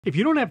If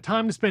you don't have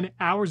time to spend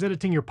hours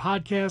editing your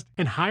podcast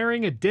and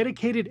hiring a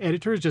dedicated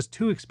editor is just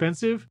too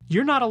expensive,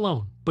 you're not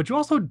alone. But you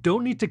also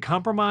don't need to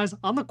compromise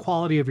on the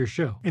quality of your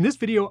show. In this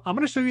video, I'm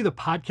going to show you the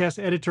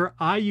podcast editor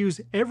I use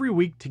every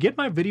week to get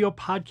my video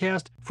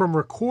podcast from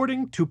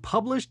recording to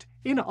published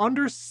in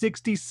under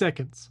 60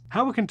 seconds.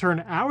 How it can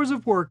turn hours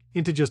of work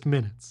into just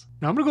minutes.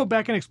 Now I'm going to go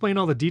back and explain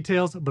all the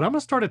details, but I'm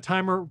going to start a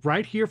timer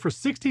right here for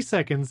 60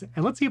 seconds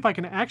and let's see if I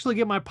can actually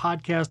get my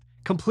podcast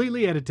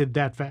completely edited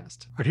that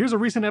fast. All right, here's a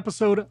recent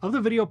episode of the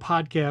video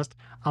podcast.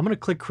 I'm going to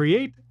click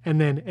create and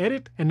then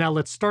edit, and now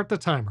let's start the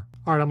timer.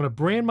 All right, I'm going to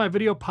brand my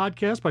video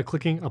podcast by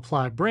clicking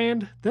apply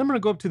brand. Then I'm going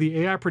to go up to the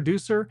AI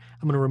producer.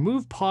 I'm going to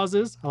remove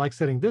pauses. I like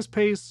setting this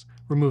pace,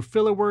 remove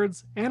filler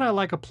words, and I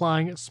like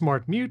applying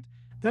smart mute.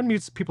 That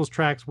mutes people's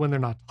tracks when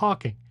they're not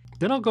talking.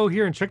 Then I'll go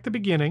here and check the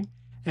beginning,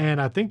 and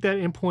I think that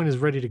endpoint is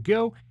ready to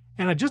go.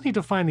 And I just need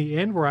to find the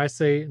end where I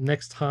say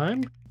next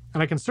time,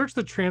 and I can search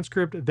the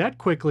transcript that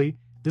quickly.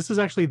 This is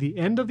actually the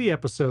end of the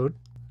episode.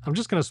 I'm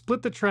just going to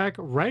split the track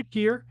right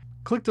here,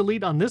 click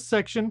delete on this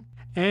section,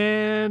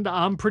 and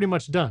I'm pretty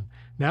much done.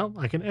 Now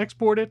I can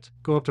export it,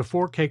 go up to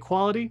 4K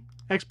quality,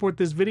 export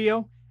this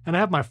video, and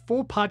I have my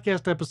full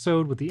podcast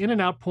episode with the in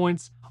and out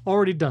points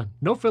already done.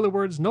 No filler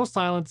words, no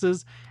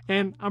silences,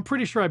 and I'm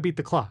pretty sure I beat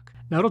the clock.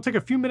 Now it'll take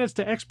a few minutes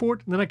to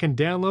export, and then I can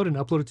download and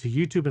upload it to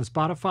YouTube and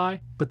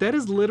Spotify, but that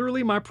is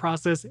literally my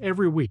process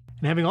every week.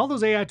 And having all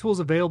those AI tools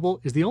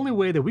available is the only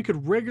way that we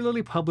could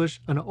regularly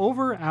publish an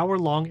over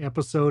hour-long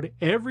episode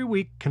every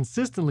week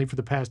consistently for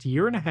the past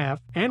year and a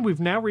half, and we've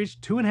now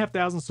reached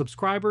 2,500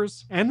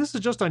 subscribers, and this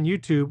is just on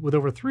YouTube with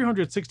over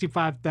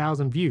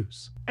 365,000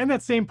 views. And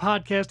that same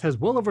podcast has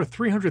well over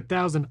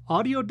 300,000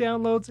 audio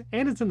downloads,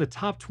 and it's in the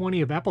top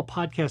 20 of Apple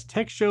Podcast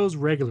tech shows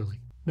regularly.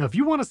 Now, if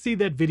you want to see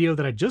that video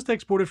that I just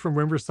exported from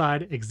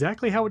Riverside,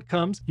 exactly how it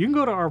comes, you can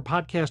go to our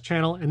podcast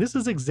channel, and this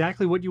is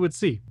exactly what you would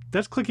see.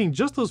 That's clicking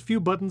just those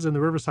few buttons in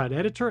the Riverside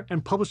editor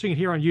and publishing it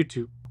here on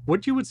YouTube.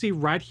 What you would see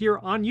right here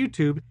on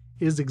YouTube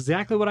is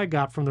exactly what I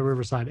got from the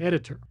Riverside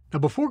editor. Now,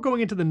 before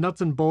going into the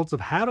nuts and bolts of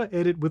how to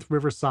edit with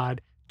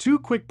Riverside, two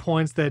quick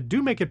points that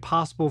do make it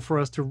possible for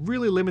us to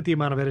really limit the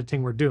amount of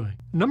editing we're doing.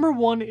 Number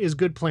one is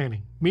good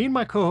planning. Me and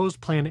my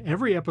co-host plan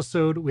every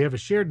episode. We have a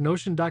shared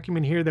Notion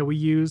document here that we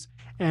use,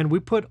 and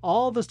we put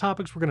all the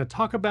topics we're going to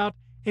talk about,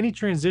 any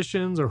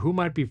transitions or who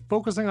might be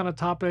focusing on a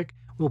topic,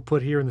 we'll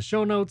put here in the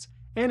show notes,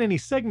 and any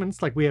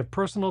segments like we have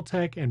personal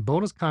tech and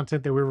bonus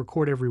content that we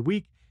record every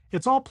week.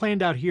 It's all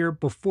planned out here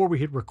before we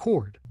hit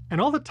record. And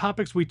all the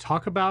topics we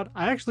talk about,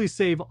 I actually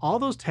save all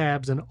those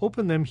tabs and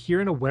open them here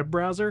in a web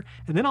browser,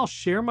 and then I'll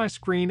share my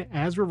screen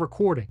as we're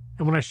recording.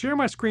 And when I share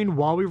my screen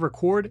while we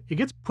record, it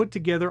gets put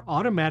together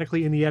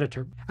automatically in the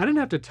editor. I didn't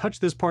have to touch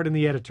this part in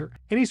the editor.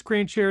 Any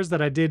screen shares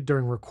that I did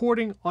during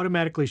recording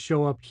automatically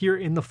show up here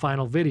in the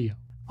final video.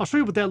 I'll show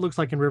you what that looks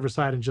like in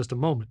Riverside in just a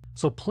moment.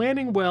 So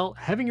planning well,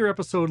 having your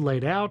episode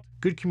laid out,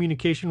 good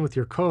communication with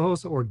your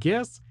co-hosts or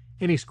guests,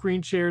 any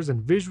screen shares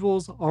and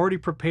visuals already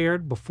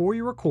prepared before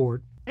you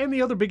record. And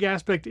the other big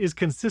aspect is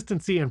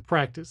consistency and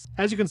practice.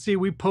 As you can see,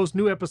 we post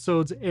new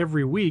episodes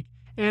every week,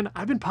 and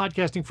I've been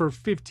podcasting for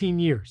 15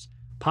 years.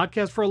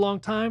 Podcast for a long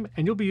time,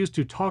 and you'll be used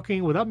to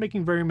talking without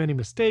making very many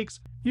mistakes,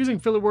 using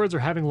filler words or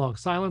having long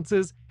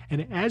silences.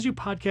 And as you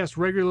podcast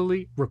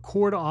regularly,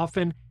 record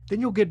often, then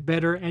you'll get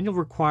better and you'll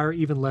require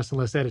even less and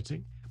less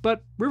editing.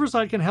 But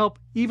Riverside can help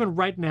even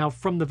right now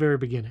from the very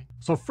beginning.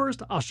 So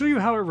first, I'll show you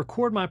how I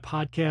record my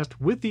podcast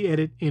with the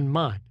edit in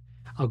mind.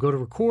 I'll go to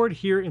record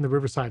here in the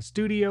Riverside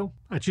studio.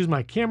 I choose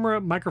my camera,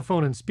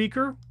 microphone, and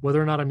speaker,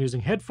 whether or not I'm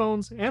using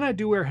headphones, and I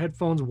do wear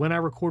headphones when I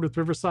record with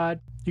Riverside.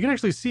 You can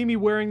actually see me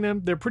wearing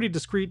them. They're pretty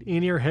discreet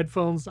in-ear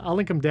headphones. I'll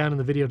link them down in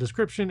the video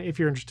description if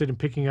you're interested in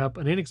picking up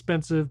an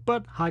inexpensive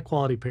but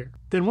high-quality pair.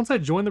 Then once I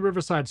join the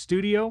Riverside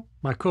studio,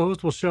 my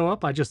co-host will show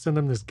up. I just send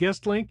them this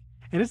guest link,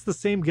 and it's the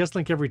same guest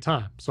link every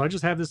time. So I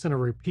just have this in a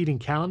repeating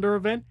calendar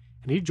event,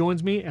 and he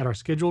joins me at our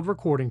scheduled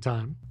recording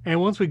time. And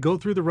once we go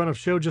through the run of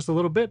show just a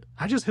little bit,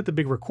 I just hit the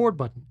big record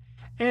button.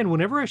 And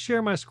whenever I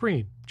share my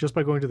screen, just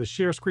by going to the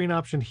share screen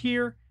option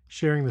here,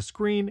 sharing the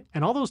screen,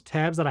 and all those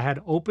tabs that I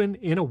had open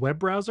in a web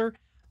browser,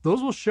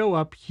 those will show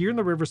up here in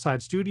the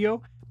Riverside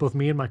studio. Both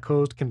me and my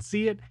co-host can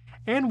see it,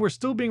 and we're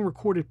still being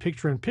recorded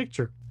picture in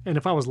picture. And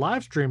if I was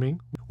live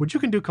streaming, which you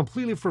can do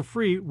completely for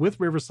free with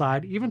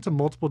Riverside, even to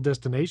multiple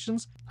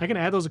destinations, I can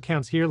add those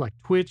accounts here like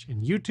Twitch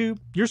and YouTube.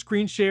 Your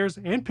screen shares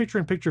and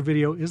picture-in-picture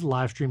video is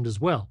live streamed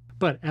as well.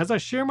 But as I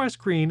share my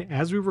screen,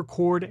 as we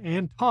record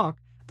and talk,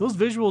 those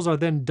visuals are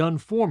then done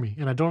for me,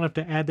 and I don't have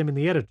to add them in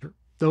the editor.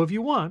 Though if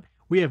you want,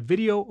 we have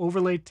video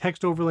overlay,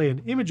 text overlay,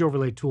 and image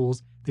overlay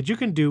tools that you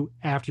can do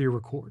after you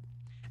record.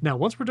 Now,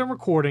 once we're done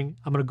recording,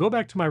 I'm going to go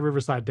back to my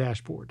Riverside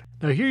dashboard.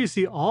 Now here you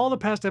see all the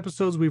past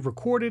episodes we've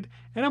recorded,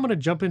 and I'm going to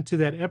jump into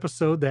that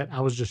episode that I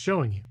was just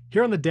showing you.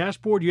 Here on the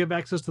dashboard, you have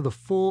access to the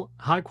full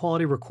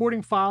high-quality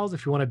recording files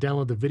if you want to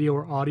download the video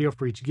or audio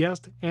for each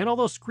guest, and all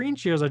those screen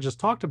shares I just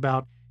talked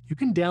about, you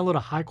can download a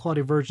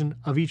high-quality version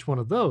of each one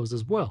of those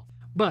as well.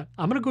 But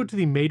I'm going to go to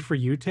the Made For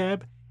You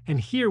tab, and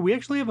here we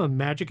actually have a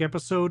magic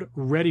episode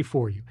ready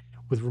for you.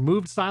 With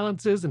removed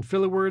silences and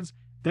filler words,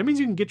 that means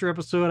you can get your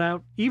episode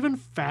out even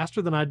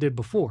faster than I did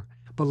before.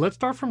 But let's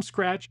start from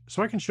scratch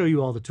so I can show you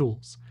all the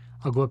tools.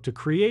 I'll go up to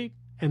Create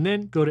and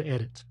then go to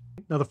Edit.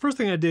 Now the first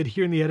thing I did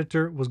here in the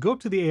editor was go up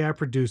to the AI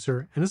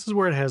Producer, and this is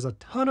where it has a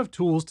ton of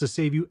tools to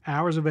save you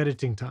hours of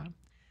editing time.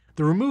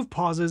 The remove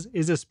pauses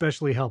is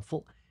especially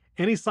helpful.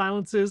 Any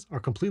silences are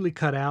completely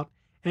cut out,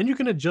 and you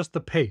can adjust the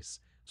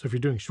pace. So if you're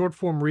doing short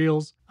form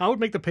reels, I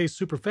would make the pace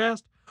super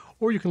fast,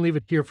 or you can leave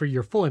it here for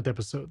your full-length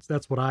episodes.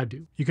 That's what I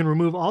do. You can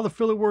remove all the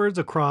filler words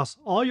across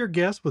all your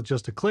guests with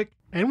just a click,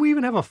 and we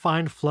even have a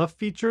find fluff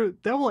feature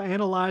that will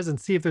analyze and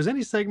see if there's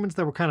any segments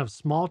that were kind of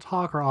small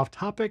talk or off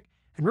topic,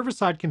 and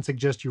Riverside can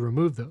suggest you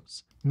remove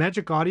those.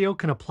 Magic Audio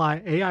can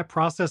apply AI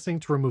processing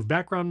to remove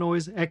background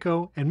noise,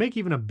 echo, and make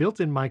even a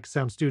built-in mic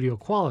sound studio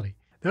quality.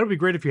 That would be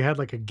great if you had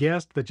like a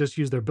guest that just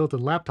used their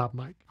built-in laptop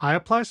mic. I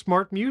apply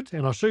Smart Mute,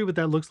 and I'll show you what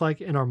that looks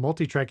like in our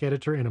multi-track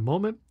editor in a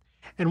moment.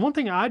 And one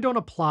thing I don't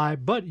apply,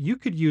 but you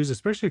could use,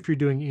 especially if you're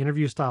doing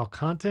interview-style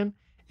content,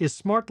 is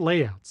Smart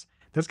Layouts.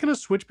 That's going to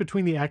switch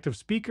between the active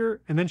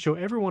speaker and then show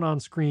everyone on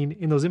screen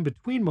in those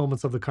in-between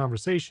moments of the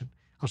conversation.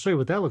 I'll show you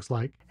what that looks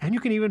like. And you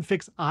can even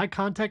fix eye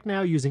contact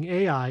now using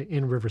AI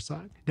in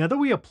Riverside. Now that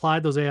we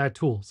applied those AI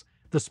tools,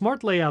 the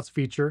Smart Layouts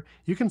feature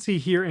you can see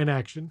here in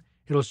action.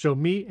 It'll show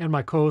me and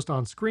my co-host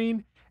on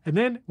screen. And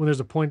then when there's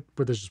a point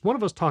where there's just one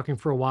of us talking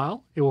for a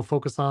while, it will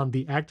focus on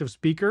the active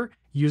speaker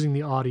using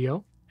the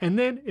audio. And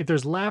then if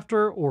there's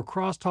laughter or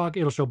crosstalk,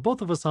 it'll show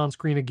both of us on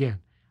screen again.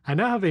 I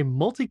now have a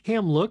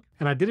multicam look,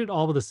 and I did it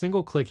all with a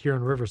single click here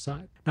in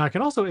Riverside. Now I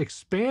can also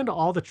expand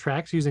all the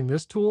tracks using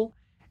this tool,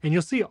 and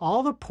you'll see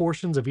all the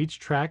portions of each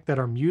track that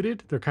are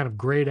muted. They're kind of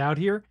grayed out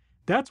here.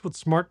 That's what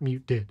Smart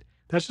Mute did.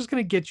 That's just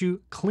going to get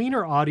you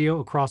cleaner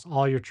audio across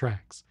all your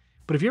tracks.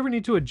 But if you ever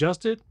need to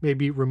adjust it,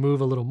 maybe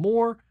remove a little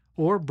more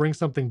or bring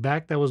something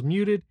back that was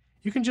muted,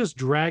 you can just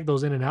drag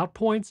those in and out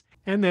points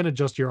and then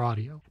adjust your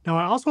audio. Now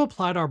I also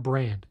applied our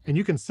brand, and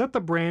you can set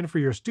the brand for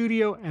your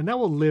studio and that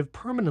will live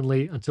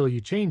permanently until you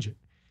change it.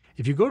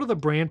 If you go to the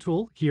brand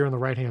tool here on the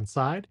right-hand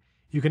side,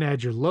 you can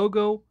add your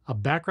logo, a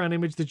background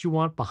image that you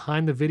want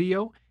behind the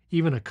video,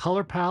 even a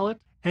color palette,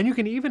 and you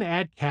can even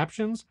add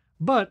captions,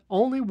 but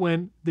only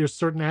when there's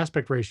certain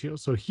aspect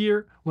ratios. So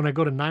here, when I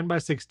go to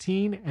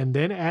 9:16 and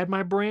then add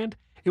my brand,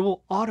 it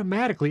will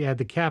automatically add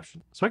the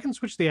caption. So I can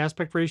switch the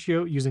aspect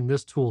ratio using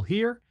this tool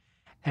here.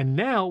 And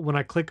now when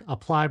I click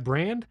Apply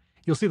Brand,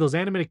 you'll see those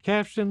animated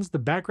captions, the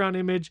background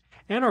image,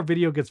 and our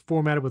video gets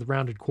formatted with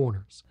rounded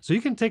corners. So you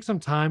can take some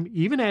time,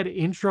 even add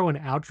intro and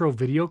outro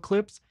video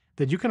clips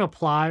that you can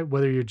apply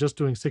whether you're just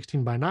doing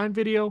 16:9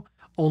 video,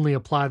 only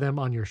apply them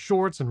on your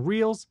shorts and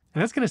reels,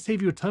 and that's going to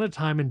save you a ton of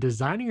time in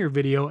designing your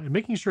video and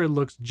making sure it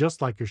looks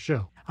just like your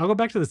show. I'll go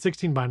back to the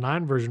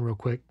 16:9 version real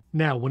quick.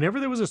 Now, whenever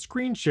there was a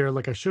screen share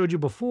like I showed you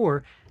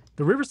before,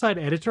 the Riverside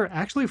editor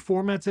actually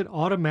formats it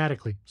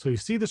automatically. So you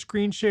see the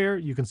screen share,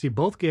 you can see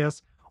both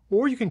guests,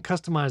 or you can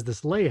customize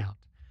this layout.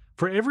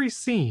 For every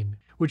scene,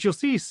 which you'll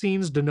see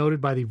scenes denoted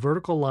by the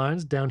vertical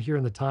lines down here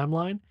in the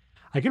timeline,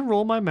 I can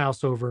roll my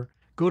mouse over,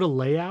 go to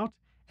Layout,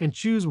 and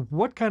choose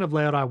what kind of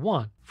layout I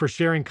want. For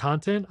sharing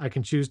content, I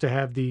can choose to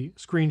have the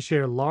screen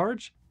share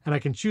large, and I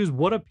can choose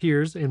what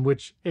appears in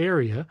which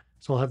area.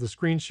 So I'll have the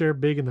screen share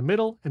big in the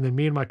middle, and then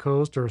me and my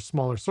co-host are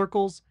smaller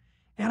circles.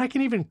 And I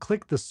can even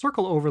click the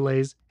circle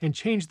overlays and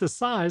change the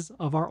size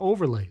of our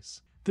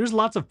overlays. There's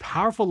lots of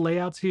powerful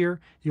layouts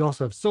here. You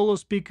also have solo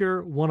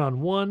speaker,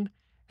 one-on-one,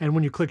 and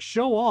when you click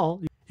show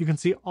all, you can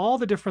see all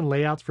the different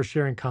layouts for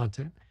sharing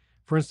content.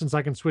 For instance,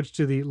 I can switch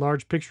to the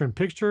large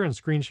picture-in-picture and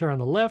screen share on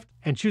the left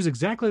and choose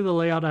exactly the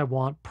layout I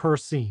want per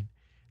scene.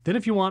 Then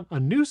if you want a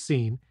new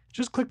scene,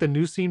 just click the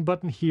new scene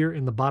button here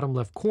in the bottom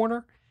left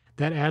corner.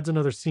 That adds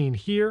another scene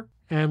here.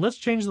 And let's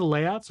change the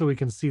layout so we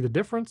can see the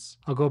difference.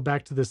 I'll go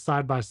back to this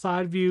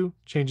side-by-side view,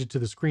 change it to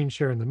the screen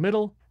share in the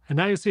middle. And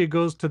now you see it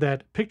goes to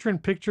that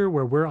picture-in-picture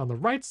where we're on the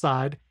right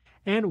side.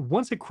 And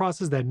once it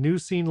crosses that new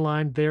scene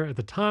line there at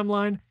the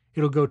timeline,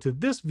 it'll go to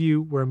this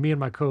view where me and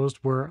my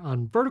co-host were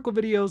on vertical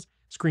videos,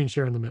 screen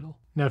share in the middle.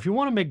 Now, if you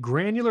want to make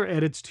granular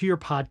edits to your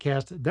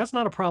podcast, that's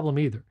not a problem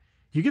either.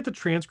 You get the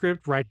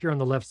transcript right here on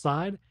the left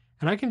side,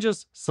 and I can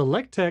just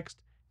select text,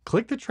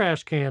 click the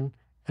trash can,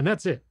 and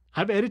that's it.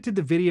 I've edited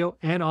the video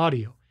and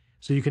audio.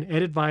 So you can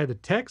edit via the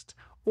text,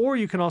 or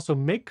you can also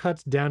make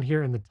cuts down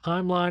here in the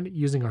timeline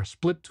using our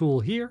split tool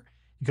here.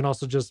 You can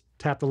also just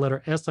tap the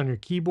letter S on your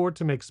keyboard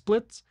to make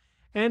splits,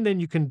 and then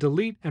you can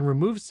delete and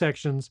remove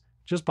sections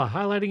just by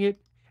highlighting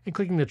it and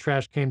clicking the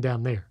trash can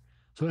down there.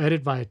 So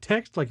edit via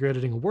text like you're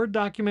editing a Word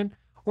document,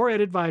 or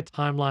edit via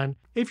timeline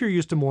if you're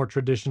used to more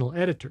traditional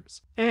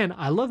editors. And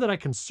I love that I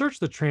can search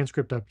the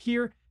transcript up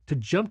here to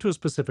jump to a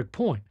specific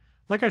point.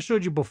 Like I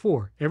showed you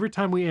before, every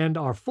time we end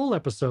our full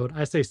episode,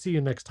 I say, see you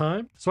next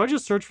time. So I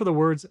just searched for the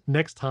words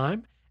next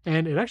time,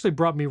 and it actually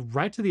brought me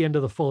right to the end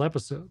of the full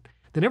episode.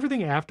 Then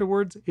everything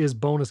afterwards is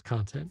bonus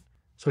content.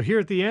 So here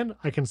at the end,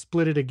 I can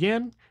split it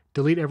again,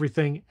 delete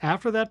everything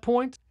after that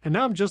point, and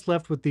now I'm just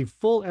left with the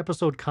full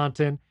episode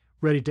content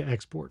ready to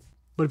export.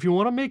 But if you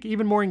want to make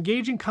even more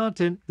engaging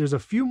content, there's a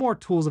few more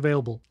tools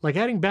available, like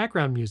adding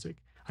background music.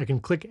 I can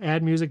click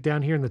Add Music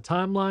down here in the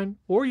timeline,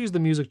 or use the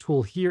music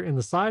tool here in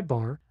the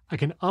sidebar. I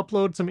can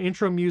upload some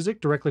intro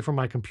music directly from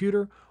my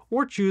computer,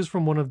 or choose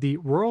from one of the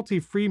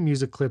royalty-free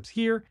music clips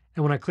here,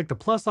 and when I click the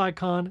plus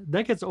icon,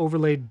 that gets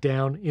overlaid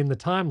down in the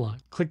timeline.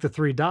 Click the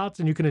three dots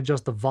and you can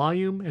adjust the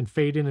volume and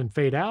fade in and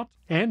fade out,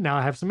 and now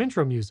I have some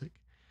intro music.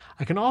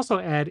 I can also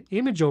add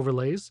image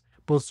overlays,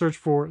 both search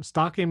for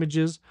stock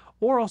images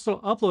or also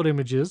upload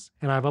images,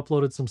 and I've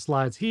uploaded some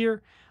slides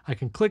here. I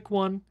can click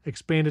one,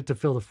 expand it to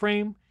fill the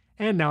frame,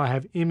 and now I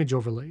have image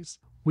overlays.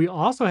 We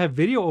also have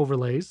video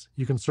overlays.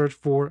 You can search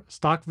for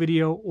stock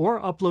video or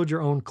upload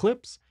your own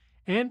clips,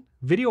 and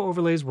video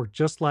overlays work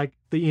just like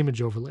the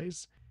image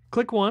overlays.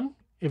 Click one.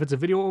 If it's a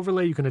video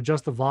overlay, you can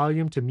adjust the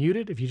volume to mute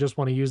it if you just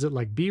want to use it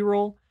like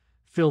B-roll,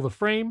 fill the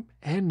frame,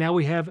 and now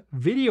we have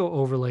video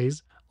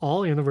overlays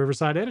all in the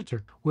Riverside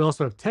editor. We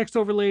also have text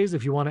overlays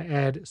if you want to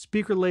add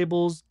speaker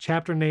labels,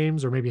 chapter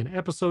names, or maybe an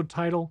episode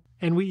title.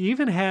 And we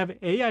even have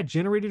AI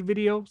generated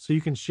video, so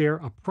you can share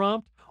a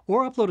prompt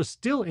or upload a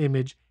still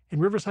image, and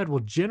Riverside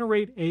will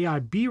generate AI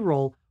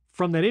B-roll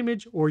from that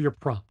image or your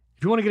prompt.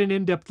 If you want to get an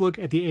in-depth look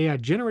at the AI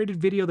generated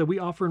video that we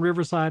offer in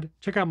Riverside,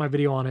 check out my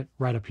video on it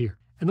right up here.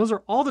 And those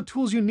are all the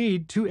tools you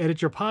need to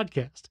edit your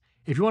podcast.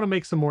 If you want to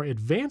make some more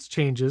advanced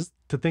changes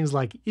to things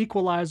like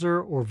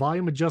equalizer or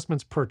volume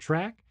adjustments per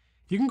track,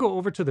 you can go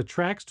over to the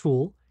Tracks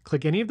tool,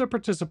 click any of the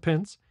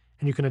participants,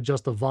 and you can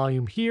adjust the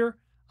volume here,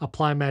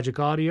 apply magic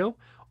audio,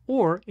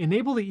 or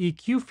enable the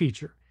EQ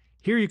feature.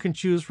 Here you can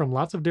choose from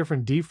lots of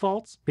different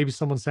defaults. Maybe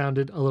someone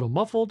sounded a little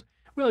muffled.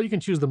 Well, you can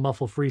choose the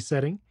muffle free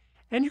setting.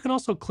 And you can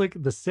also click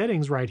the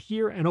settings right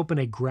here and open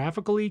a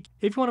graphical EQ.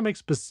 If you want to make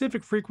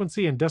specific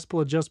frequency and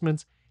decibel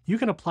adjustments, you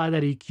can apply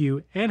that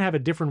EQ and have a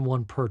different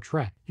one per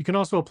track. You can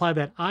also apply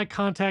that eye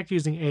contact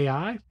using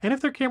AI. And if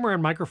their camera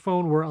and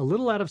microphone were a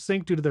little out of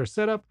sync due to their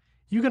setup,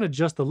 you can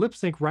adjust the lip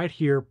sync right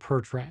here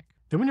per track.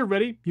 Then when you're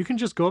ready, you can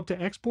just go up to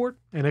export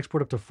and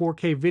export up to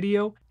 4K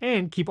video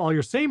and keep all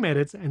your same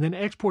edits and then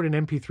export an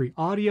MP3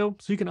 audio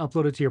so you can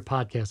upload it to your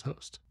podcast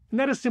host. And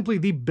that is simply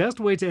the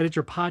best way to edit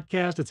your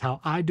podcast. It's how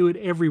I do it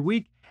every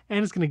week,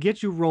 and it's going to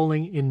get you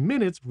rolling in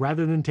minutes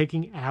rather than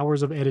taking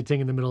hours of editing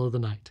in the middle of the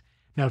night.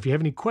 Now, if you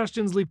have any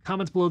questions, leave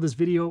comments below this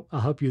video.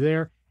 I'll help you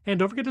there. And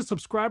don't forget to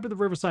subscribe to the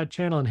Riverside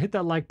channel and hit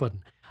that like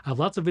button. I have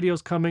lots of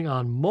videos coming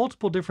on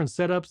multiple different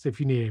setups. If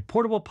you need a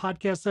portable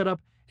podcast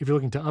setup, if you're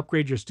looking to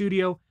upgrade your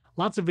studio,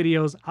 lots of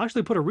videos. I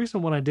actually put a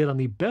recent one I did on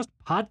the best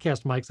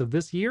podcast mics of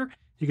this year.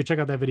 You can check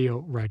out that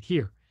video right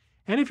here.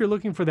 And if you're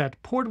looking for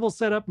that portable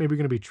setup, maybe you're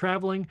going to be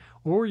traveling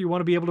or you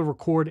want to be able to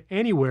record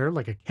anywhere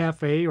like a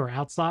cafe or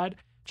outside,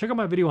 check out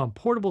my video on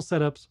portable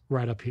setups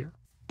right up here.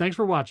 Thanks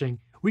for watching.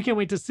 We can't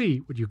wait to see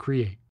what you create.